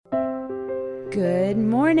Good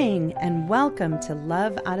morning and welcome to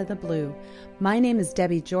Love Out of the Blue. My name is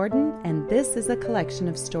Debbie Jordan and this is a collection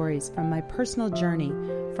of stories from my personal journey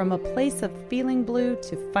from a place of feeling blue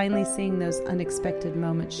to finally seeing those unexpected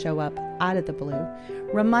moments show up out of the blue,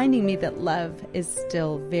 reminding me that love is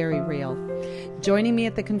still very real. Joining me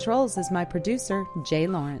at the controls is my producer, Jay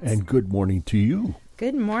Lawrence. And good morning to you.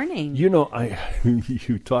 Good morning. You know,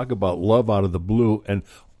 you talk about love out of the blue, and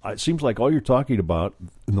it seems like all you're talking about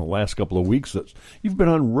in the last couple of weeks is you've been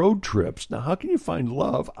on road trips. Now, how can you find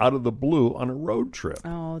love out of the blue on a road trip?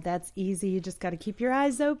 Oh, that's easy. You just got to keep your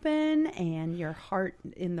eyes open and your heart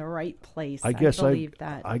in the right place. I believe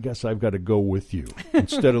that. I guess I've got to go with you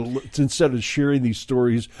instead of sharing these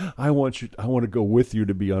stories. I want to go with you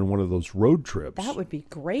to be on one of those road trips. That would be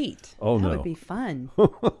great. Oh, that no, that would be fun.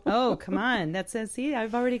 Oh, come on. See,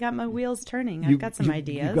 I've already got my wheels turning. I've got some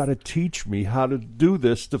ideas. You got to teach me how to do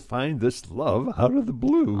this to find this love out of the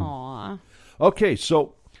blue. Aw. Okay,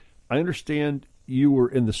 so I understand you were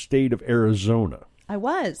in the state of Arizona. I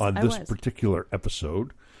was. On this particular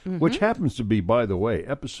episode, which happens to be, by the way,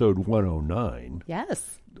 episode 109.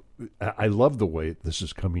 Yes. I love the way this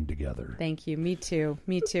is coming together. Thank you. Me too.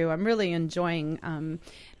 I'm really enjoying,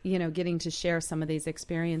 getting to share some of these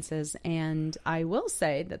experiences. And I will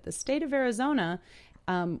say that the state of Arizona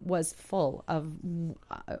was full of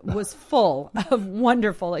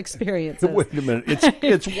wonderful experiences. Wait a minute,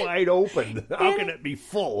 it's wide open. How can it be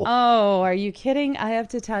full? Oh, are you kidding? I have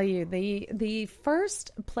to tell you, the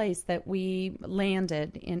first place that we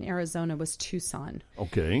landed in Arizona was Tucson.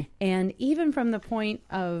 Okay. And even from the point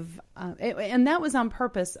of, and that was on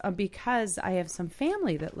purpose because I have some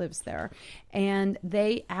family that lives there, and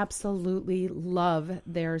they absolutely love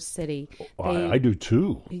their city. I do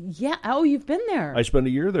too. Yeah. Oh, you've been there. I spent a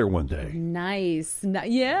year there one day. Nice.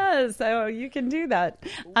 Yes. Oh, you can do that.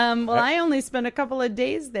 I only spent a couple of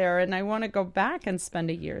days there, and I want to go back and spend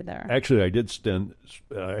a year there. Actually, I did spend,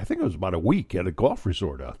 I think it was about a week at a golf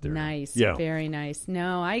resort out there. Nice. Yeah. Very nice.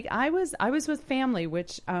 No, I was with family,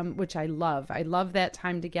 which I love. I love that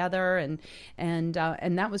time together, and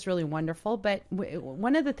that was really wonderful. But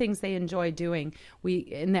one of the things they enjoy doing,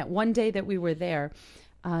 in that one day that we were there,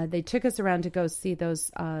 they took us around to go see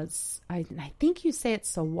those, I think you say it's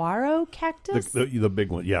saguaro cactus? The big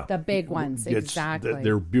one, yeah. The big ones, exactly.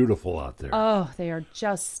 They're beautiful out there. Oh, they are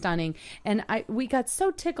just stunning. And we got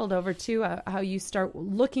so tickled over, too, how you start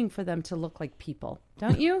looking for them to look like people,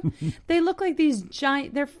 don't you? They look like these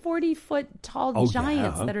giant, they're 40-foot tall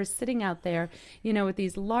giants that are sitting out there, with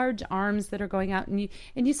these large arms that are going out. And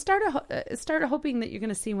you start hoping that you're going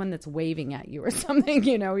to see one that's waving at you or something,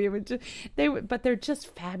 but they're just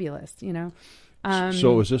fabulous,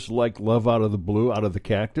 So is this like love out of the blue, out of the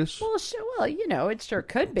cactus? Well, sure. Well, it sure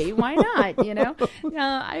could be. Why not?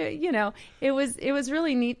 It was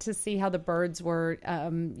really neat to see how the birds were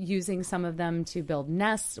using some of them to build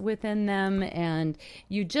nests within them, and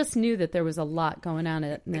you just knew that there was a lot going on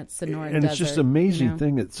in that Sonora desert. And it's just an amazing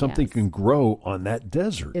thing that something can grow on that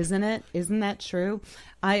desert, isn't it? Isn't that true?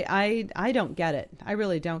 I don't get it. I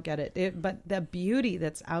really don't get it. But the beauty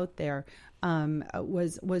that's out there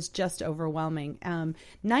was just overwhelming.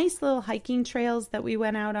 Nice little hiking trails that we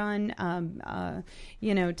went out on,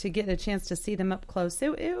 to get a chance to see them up close.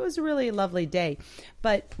 It was a really lovely day.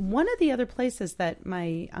 But one of the other places that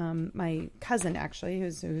my cousin, actually,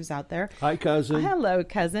 who's out there. Hi, cousin. Hello,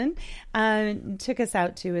 cousin. Took us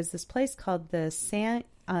out to is this place called the San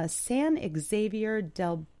Xavier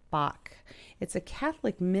del Bac. It's a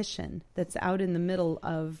Catholic mission that's out in the middle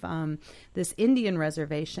of this Indian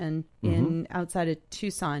reservation outside of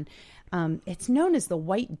Tucson. It's known as the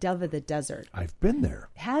White Dove of the Desert. I've been there.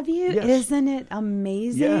 Have you? Yes. Isn't it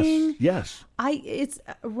amazing? Yes. It's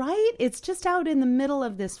right. It's just out in the middle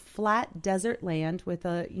of this flat desert land with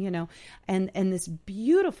and this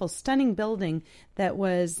beautiful, stunning building that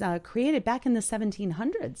was created back in the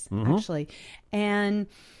 1700s, actually, and.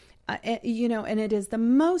 And it is the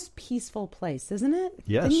most peaceful place, isn't it?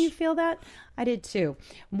 Yes. Didn't you feel that? I did too.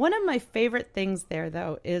 One of my favorite things there,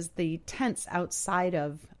 though, is the tents outside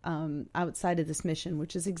of this mission,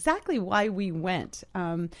 which is exactly why we went,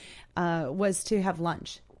 was to have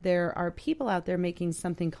lunch. There are people out there making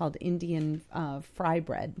something called Indian fry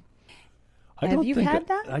bread. Have you had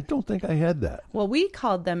that? I don't think I had that. Well, we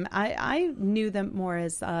called them. I knew them more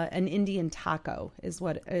as an Indian taco is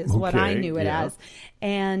what I knew it as,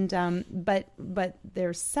 and but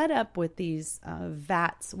they're set up with these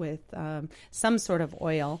vats with some sort of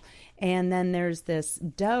oil, and then there's this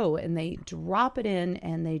dough, and they drop it in,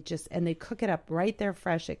 and they cook it up right there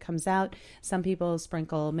fresh. It comes out. Some people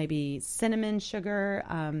sprinkle maybe cinnamon sugar,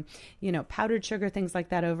 powdered sugar, things like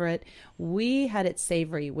that over it. We had it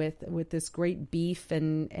savory with this grape great beef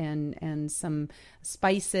and some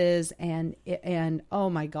spices, and oh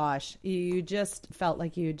my gosh, you just felt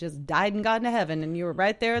like you just died and gone to heaven, and you were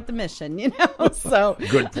right there at the mission, you know. So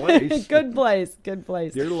good place. Good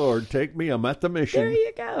place. Dear Lord, take me. I'm at the mission.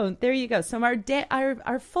 There you go. So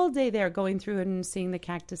our full day there, going through and seeing the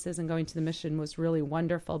cactuses and going to the mission, was really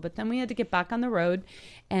wonderful. But then we had to get back on the road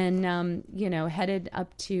and headed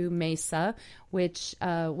up to Mesa, which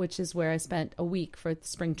is where I spent a week for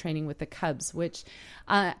spring training with the Cubs, which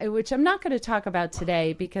I'm not going to talk about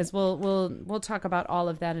today because we'll talk about all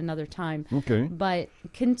of that another time. Okay. But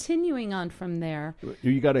continuing on from there,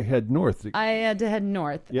 you got to head north. I had to head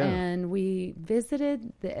north, yeah. And we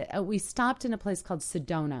visited. We stopped in a place called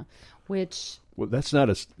Sedona, which. Well, that's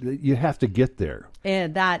not you have to get there.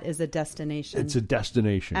 And that is a destination. It's a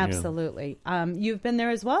destination. Absolutely. Yeah. You've been there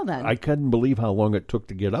as well then. I couldn't believe how long it took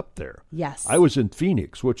to get up there. Yes. I was in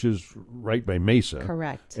Phoenix, which is right by Mesa.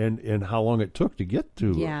 Correct. And how long it took to get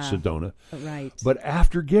to Sedona. Right. But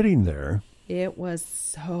after getting there. It was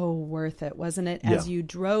so worth it, wasn't it? As you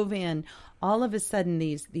drove in, all of a sudden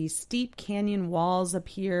these steep canyon walls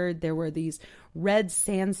appeared. There were these red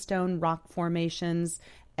sandstone rock formations,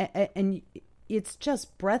 and it's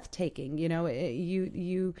just breathtaking. You know,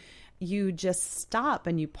 you just stop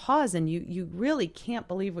and you pause and you really can't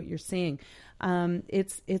believe what you're seeing.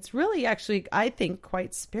 It's really actually, I think,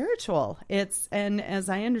 quite spiritual. And as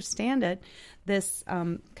I understand it, this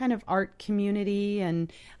kind of art community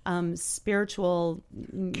and spiritual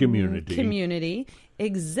community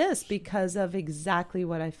exists because of exactly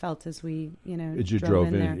what I felt as we, as you drove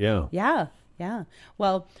in there. Yeah. Yeah.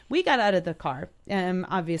 Well, we got out of the car,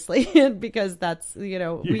 obviously, because that's, we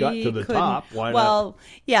got to the top. Why not? Well,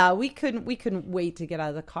 yeah, we couldn't wait to get out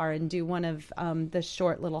of the car and do one of the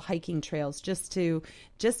short little hiking trails just to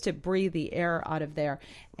breathe the air out of there.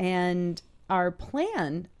 And our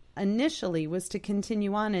plan initially was to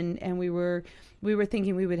continue on, and we were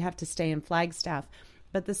thinking we would have to stay in Flagstaff.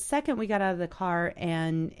 But the second we got out of the car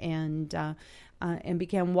and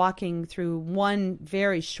began walking through one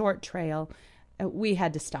very short trail, we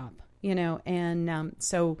had to stop, and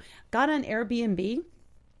so got on Airbnb,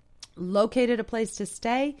 located a place to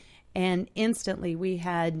stay, and instantly we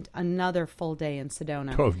had another full day in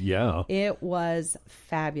Sedona. Oh, yeah. It was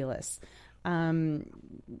fabulous. The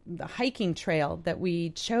hiking trail that we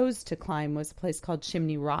chose to climb was a place called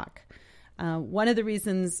Chimney Rock. One of the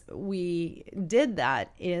reasons we did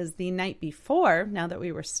that is the night before, now that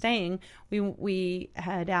we were staying, we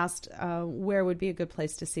had asked where would be a good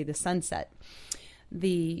place to see the sunset.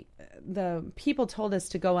 The people told us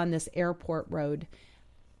to go on this airport road.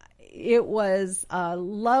 It was a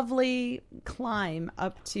lovely climb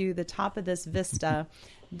up to the top of this vista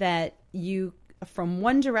that from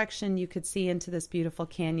one direction, you could see into this beautiful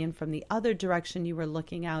canyon. From the other direction, you were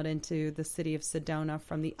looking out into the city of Sedona.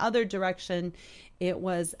 From the other direction, it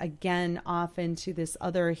was again off into this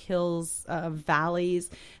other hills, valleys.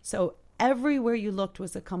 So everywhere you looked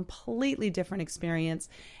was a completely different experience.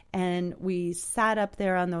 And we sat up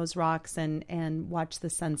there on those rocks and watched the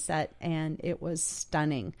sunset, and it was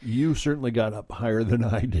stunning. You certainly got up higher than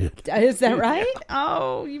I did. Is that right?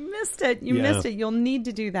 Oh, you missed it. You missed it. You'll need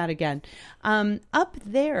to do that again. Up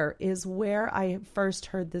there is where I first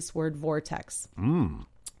heard this word vortex.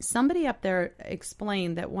 Somebody up there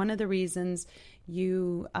explained that one of the reasons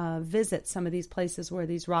you visit some of these places where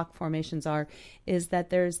these rock formations are is that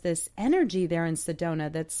there's this energy there in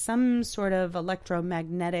Sedona that's some sort of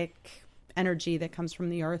electromagnetic energy that comes from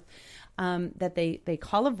the earth that they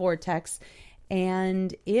call a vortex.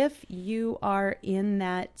 And if you are in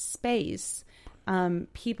that space,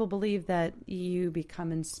 people believe that you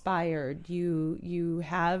become inspired. You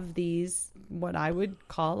have these, what I would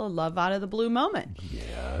call a love out of the blue moment.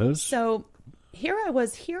 Yes. So here I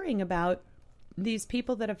was hearing about these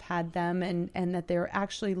people that have had them and that they're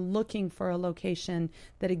actually looking for a location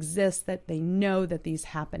that exists that they know that these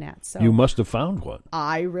happen at. So you must have found one.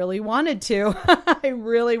 I really wanted to.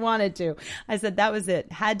 I said that was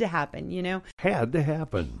it. Had to happen, Had to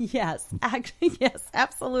happen. Yes, actually, yes,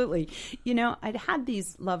 absolutely. I'd had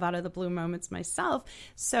these love out of the blue moments myself.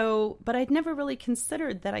 So, but I'd never really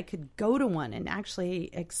considered that I could go to one and actually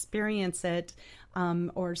experience it.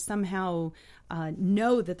 Or somehow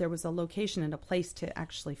know that there was a location and a place to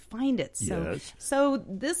actually find it. So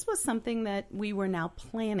this was something that we were now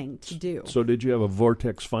planning to do. So did you have a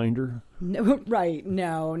vortex finder? No, right.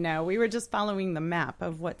 No. We were just following the map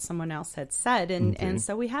of what someone else had said. And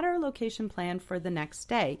so we had our location planned for the next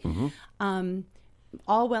day. Mm-hmm.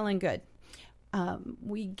 All well and good.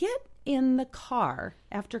 we get in the car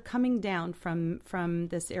after coming down from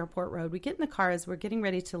this airport road. We get in the car as we're getting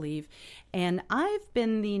ready to leave, and I've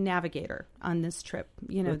been the navigator on this trip,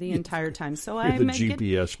 the entire time. So I'm the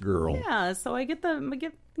GPS girl. Yeah, so I get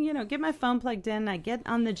my phone plugged in. I get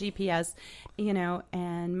on the GPS,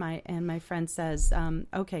 and my friend says,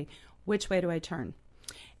 "Okay, which way do I turn?"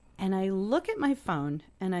 And I look at my phone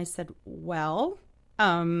and I said, "Well,"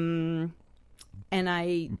 and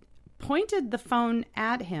I pointed the phone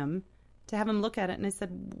at him to have him look at it, and I said,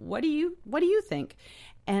 what do you think?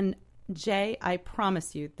 And Jay, I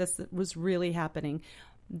promise you, this was really happening.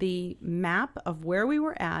 The map of where we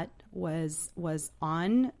were at was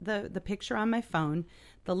on the picture on my phone.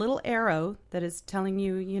 The little arrow that is telling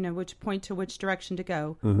you, which point to which direction to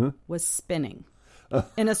go was spinning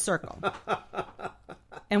in a circle.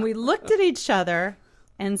 And we looked at each other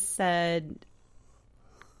and said,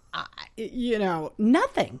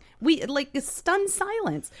 nothing. We stunned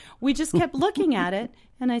silence. We just kept looking at it,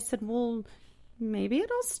 and I said, "Well, maybe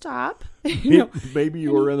it'll stop." Maybe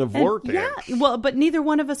you were in a vortex. Yeah. Well, but neither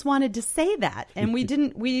one of us wanted to say that, and we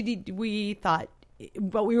didn't. We thought,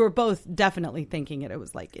 but we were both definitely thinking it. It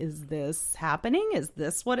was like, is this happening? Is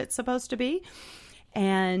this what it's supposed to be?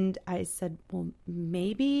 And I said, well,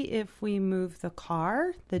 maybe if we move the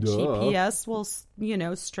car, the GPS will,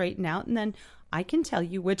 straighten out, and then I can tell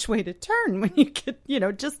you which way to turn when you get,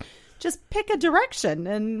 just pick a direction,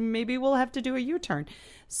 and maybe we'll have to do a U-turn.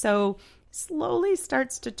 So slowly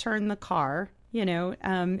starts to turn the car,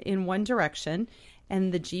 in one direction,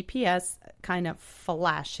 and the GPS kind of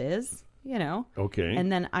flashes, Okay. And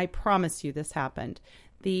then I promise you this happened.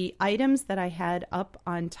 The items that I had up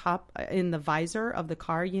on top in the visor of the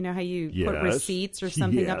car, how you put receipts or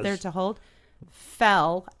something up there to hold,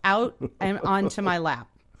 fell out and onto my lap.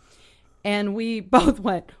 And we both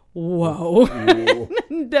went, whoa,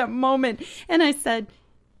 in that moment. And I said,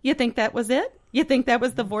 you think that was it? You think that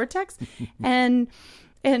was the vortex? And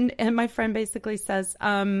my friend basically says,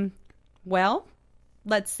 well,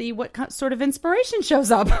 let's see what sort of inspiration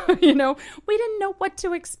shows up. We didn't know what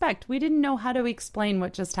to expect. We didn't know how to explain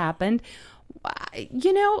what just happened.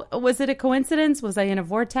 Was it a coincidence? Was I in a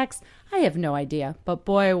vortex? I have no idea. But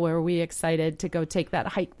boy, were we excited to go take that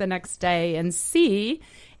hike the next day and see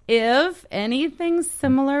if anything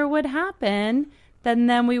similar would happen.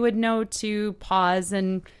 Then we would know to pause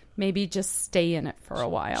and maybe just stay in it for a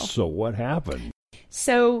while. So what happened?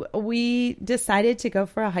 So we decided to go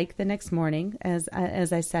for a hike the next morning, as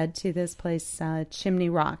I said, to this place, Chimney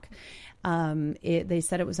Rock. They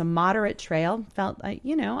said it was a moderate trail. Felt like,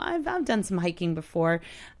 I've done some hiking before,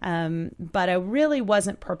 but I really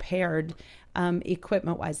wasn't prepared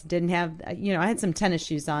equipment-wise. Didn't have, I had some tennis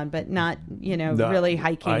shoes on, but not, really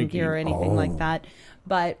hiking gear or anything like that.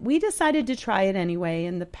 But we decided to try it anyway,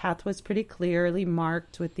 and the path was pretty clearly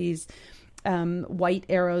marked with these white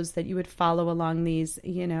arrows that you would follow along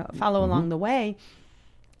along the way.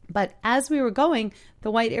 But as we were going,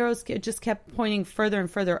 the white arrows just kept pointing further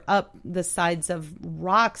and further up the sides of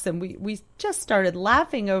rocks, and we just started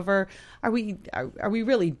laughing over, are we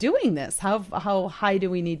really doing this? How high do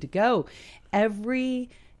we need to go? Every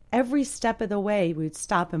step of the way, we'd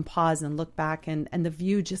stop and pause and look back, and the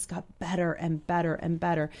view just got better and better and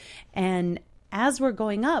better. And as we're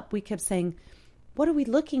going up, we kept saying, what are we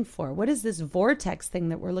looking for? What is this vortex thing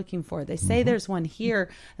that we're looking for? They say there's one here.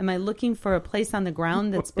 Am I looking for a place on the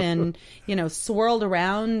ground that's been, swirled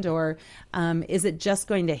around, or is it just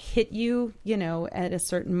going to hit you, at a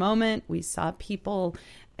certain moment? We saw people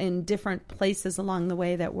in different places along the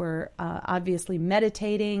way that were obviously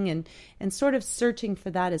meditating and sort of searching for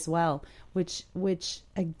that as well, which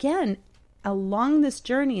again, along this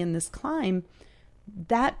journey and this climb,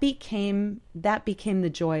 that became the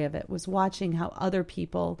joy of it, was watching how other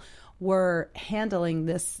people were handling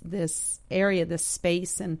this area, this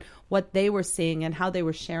space, and what they were seeing and how they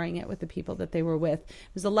were sharing it with the people that they were with. There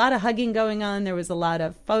was a lot of hugging going on. There was a lot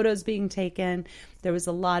of photos being taken. There was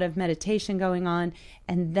a lot of meditation going on.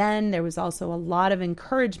 And then there was also a lot of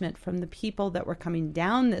encouragement from the people that were coming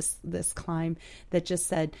down this climb that just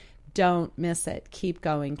said, don't miss it. Keep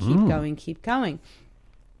going, keep going, keep going.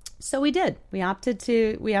 So we did. We opted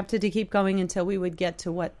to keep going until we would get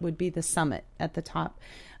to what would be the summit at the top,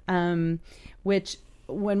 which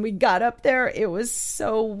when we got up there, it was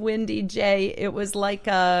so windy, Jay. It was like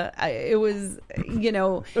I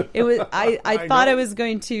thought I was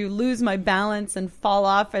going to lose my balance and fall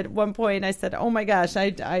off at one point. I said, oh my gosh,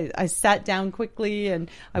 I sat down quickly, and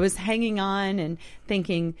I was hanging on and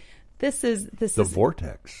thinking, the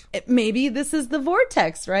vortex. Maybe this is the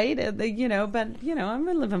vortex, right? But I'm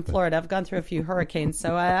live in Florida. I've gone through a few hurricanes,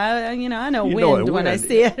 so I know wind when I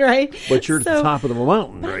see it, right? But you're at the top of the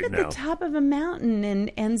mountain right I'm now. at the top of a mountain,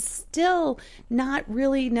 and still not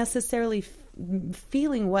really necessarily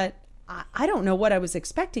feeling what. I don't know what I was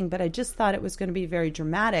expecting, but I just thought it was going to be very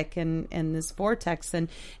dramatic and this vortex, and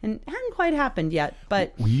hadn't quite happened yet.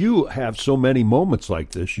 But you have so many moments like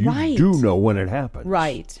this. You right. do know when it happens.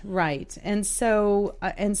 Right. And so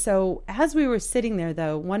as we were sitting there,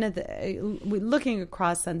 though, looking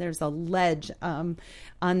across, and there's a ledge on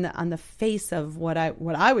the face of what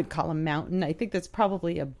I would call a mountain. I think that's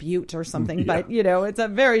probably a butte or something, yeah. but it's a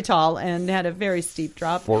very tall and had a very steep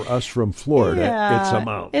drop. For us from Florida, it's a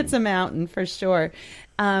mountain. It's a mountain for sure.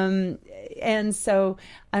 And so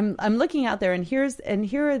I'm looking out there, and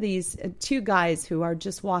here are these two guys who are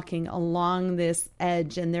just walking along this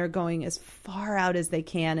edge, and they're going as far out as they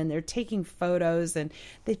can, and they're taking photos, and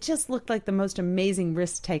they just looked like the most amazing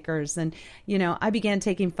risk takers. And I began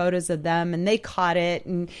taking photos of them, and they caught it,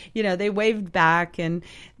 and they waved back, and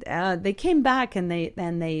they came back, and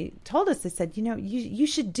they told us, they said, you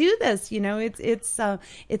should do this. It's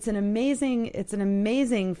an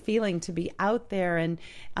amazing feeling to be out there and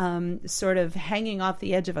sort of hanging off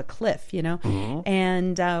the edge of a cliff, mm-hmm.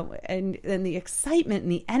 and the excitement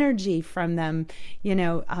and the energy from them,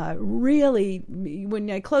 really, when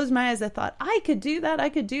I closed my eyes, I thought I could do that,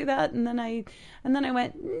 and then I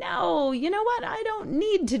went, no, you know what? I don't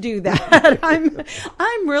need to do that.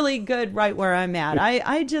 I'm really good right where I'm at.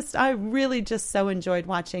 I really just so enjoyed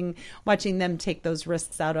watching them take those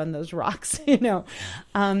risks out on those rocks,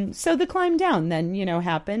 So the climb down then,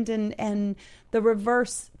 happened, and the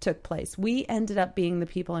reverse took place. We ended up being the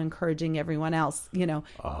people encouraging everyone else,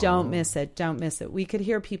 don't miss it. We could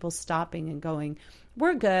hear people stopping and going,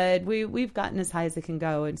 we're good. We've gotten as high as it can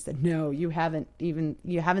go, and said, no, you haven't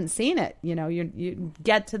seen it. You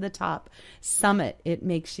get to the top summit. It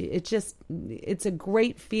makes you, it's a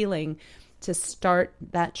great feeling to start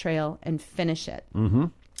that trail and finish it. Mm-hmm.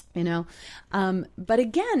 But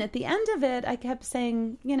again, at the end of it, I kept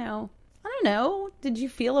saying, I don't know. Did you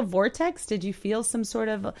feel a vortex? Did you feel some sort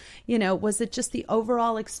of, was it just the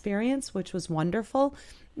overall experience, which was wonderful?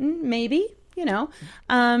 Maybe,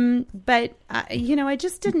 but, I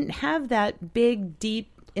just didn't have that big,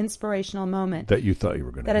 deep, inspirational moment that you thought you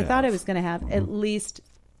were going to have. That I thought I was going to have. Mm-hmm. At least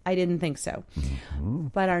I didn't think so. Mm-hmm.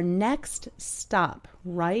 But our next stop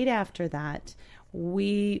right after that,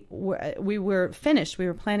 we were finished. We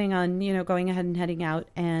were planning on, going ahead and heading out,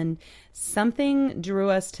 and something drew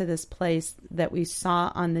us to this place that we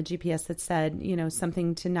saw on the GPS that said,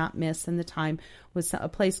 something to not miss. And the time was a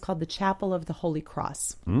place called the Chapel of the Holy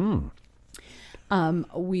Cross. Mm.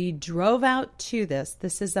 We drove out to this.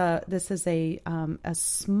 This is a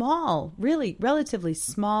small, really relatively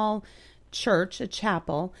small church, a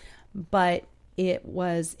chapel, but it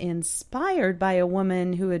was inspired by a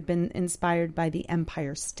woman who had been inspired by the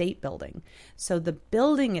Empire State Building. So the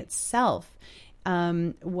building itself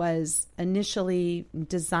was initially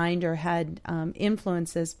designed or had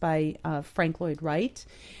influences by Frank Lloyd Wright,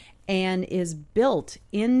 and is built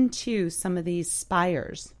into some of these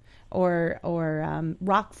spires or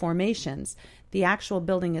rock formations. The actual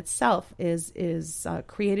building itself is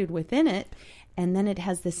created within it. And then it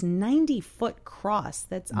has this 90-foot cross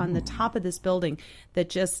that's on the top of this building that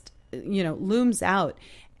just, looms out.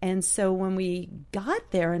 And so when we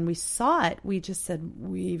got there and we saw it, we just said,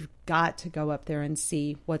 we've got to go up there and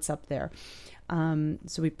see what's up there.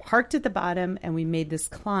 So we parked at the bottom and we made this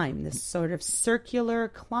climb, this sort of circular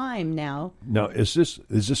climb now. Now, is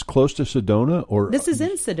this close to Sedona or? This is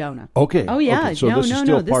in Sedona. Okay. Oh, yeah. Okay. So this is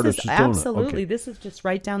still part of Sedona. Absolutely. Okay. This is just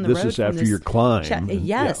right down the road. This is after your climb.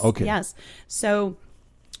 Yes. Yeah, okay. Yes. So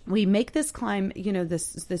we make this climb,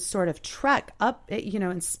 this sort of trek up,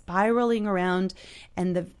 and spiraling around,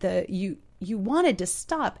 and you wanted to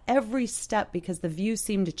stop every step because the view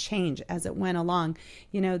seemed to change as it went along.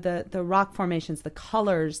 The rock formations, the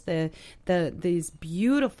colors, these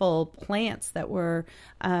beautiful plants that were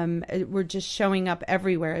just showing up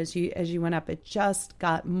everywhere as you went up. It just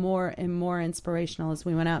got more and more inspirational as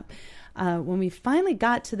we went up. When we finally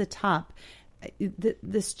got to the top,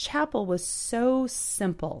 this chapel was so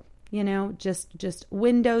simple. Just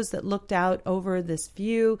windows that looked out over this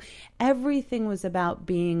view. Everything was about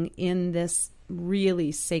being in this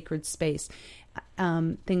really sacred space.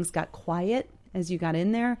 Things got quiet as you got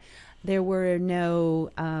in there. There were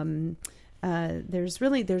no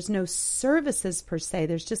there's no services per se.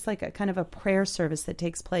 There's just like a kind of a prayer service that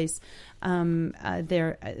takes place.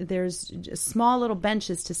 There's small little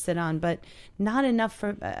benches to sit on, but not enough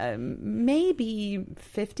for maybe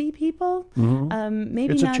 50 people.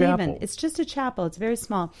 Maybe it's not a chapel. even. It's just a chapel. It's very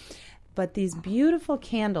small. But these beautiful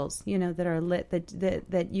candles, that are lit,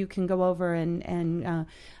 that you can go over and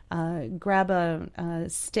grab a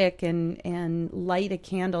stick and light a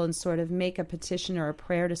candle and sort of make a petition or a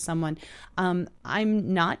prayer to someone. I'm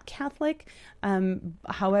not Catholic.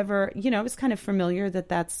 However, I was kind of familiar that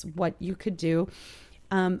that's what you could do.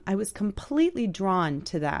 I was completely drawn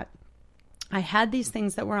to that. I had these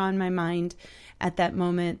things that were on my mind at that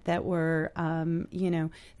moment that were,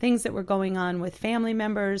 things that were going on with family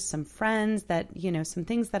members, some friends that, some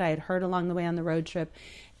things that I had heard along the way on the road trip.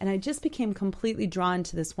 And I just became completely drawn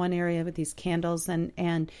to this one area with these candles.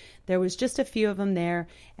 And there was just a few of them there.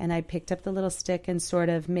 And I picked up the little stick and sort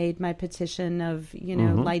of made my petition of,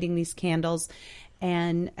 lighting these candles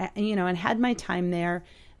and had my time there.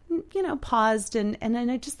 Paused and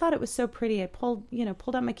I just thought it was so pretty. I pulled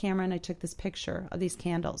out my camera and I took this picture of these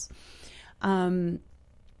candles. When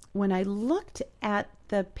I looked at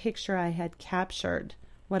the picture I had captured,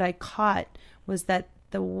 what I caught was that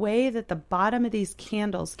the way that the bottom of these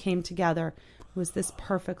candles came together was this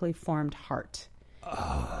perfectly formed heart.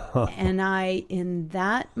 And I, in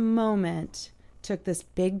that moment, took this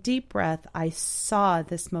big deep breath. I saw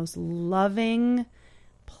this most loving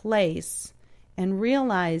place and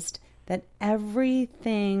realized that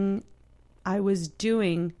everything I was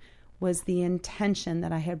doing was the intention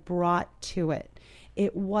that I had brought to it.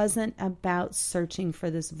 It wasn't about searching for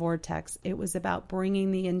this vortex. It was about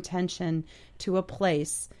bringing the intention to a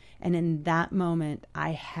place. And in that moment,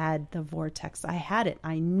 I had the vortex. I had it.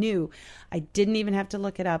 I knew. I didn't even have to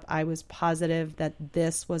look it up. I was positive that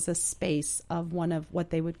this was a space of one of what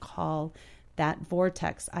they would call that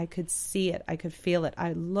vortex. I could see it. I could feel it.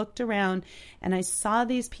 I looked around and I saw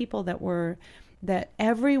these people that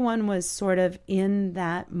everyone was sort of in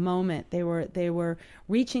that moment. They were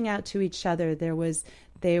reaching out to each other. They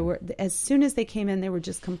were as soon as they came in, they were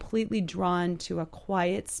just completely drawn to a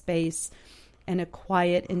quiet space and a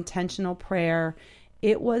quiet intentional prayer.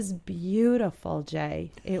 It was beautiful,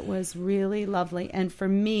 Jay. It was really lovely. And for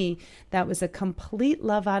me, that was a complete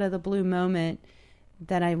love out of the blue moment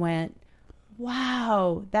that I went,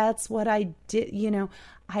 wow, that's what I did.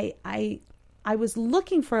 I was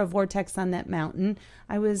looking for a vortex on that mountain.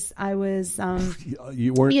 I was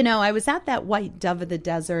you weren't. I was at that White Dove of the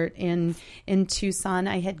Desert in Tucson.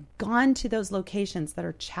 I had gone to those locations that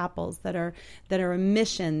are chapels, that are a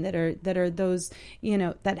mission, that are those,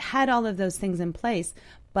 that had all of those things in place.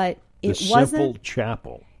 But it wasn't simple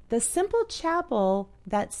chapel. The simple chapel,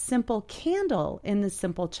 that simple candle in the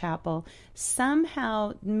simple chapel,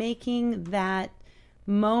 somehow making that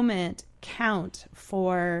moment count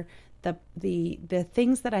for the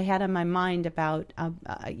things that I had on my mind about,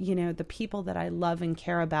 the people that I love and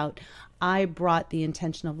care about. I brought the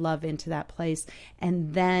intention of love into that place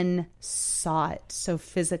and then saw it so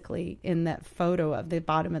physically in that photo of the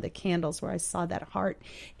bottom of the candles where I saw that heart.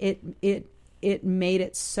 It made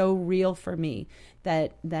it so real for me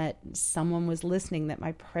that someone was listening, that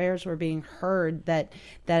my prayers were being heard, that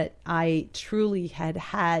I truly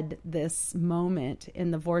had this moment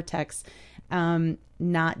in the vortex,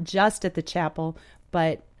 not just at the chapel,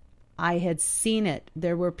 but I had seen it.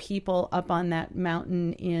 There were people up on that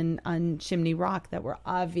mountain on Chimney Rock that were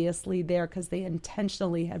obviously there because they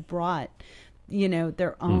intentionally had brought,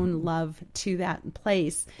 their own love to that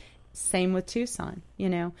place. Same with Tucson,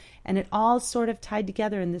 and it all sort of tied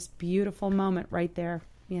together in this beautiful moment right there,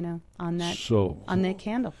 on that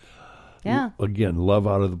candle. Yeah. Again, love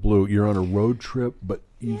out of the blue. You're on a road trip, but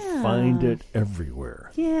you find it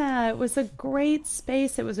everywhere. Yeah, it was a great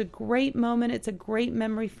space. It was a great moment. It's a great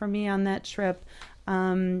memory for me on that trip.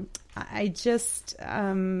 I just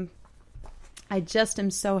am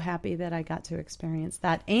so happy that I got to experience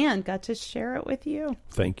that and got to share it with you.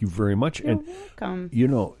 Thank you very much. You're welcome.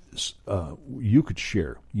 You could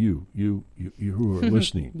share, you who are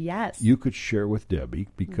listening. Yes. You could share with Debbie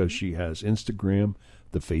because she has Instagram,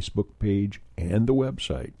 the Facebook page, and the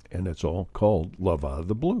website, and it's all called Love Out of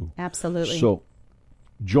the Blue. Absolutely. So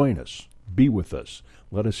join us. Be with us.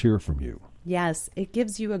 Let us hear from you. Yes, it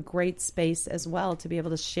gives you a great space as well to be able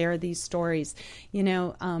to share these stories.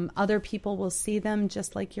 Other people will see them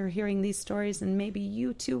just like you're hearing these stories, and maybe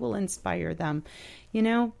you too will inspire them,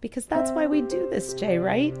 because that's why we do this, Jay,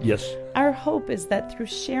 right? Yes. Our hope is that through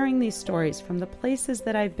sharing these stories from the places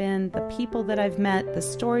that I've been, the people that I've met, the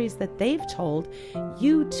stories that they've told,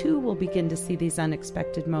 you too will begin to see these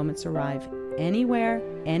unexpected moments arrive anywhere,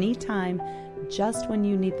 anytime, just when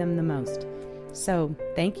you need them the most. So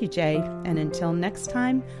thank you, Jay. And until next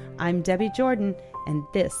time, I'm Debbie Jordan, and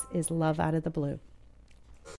this is Love Out of the Blue.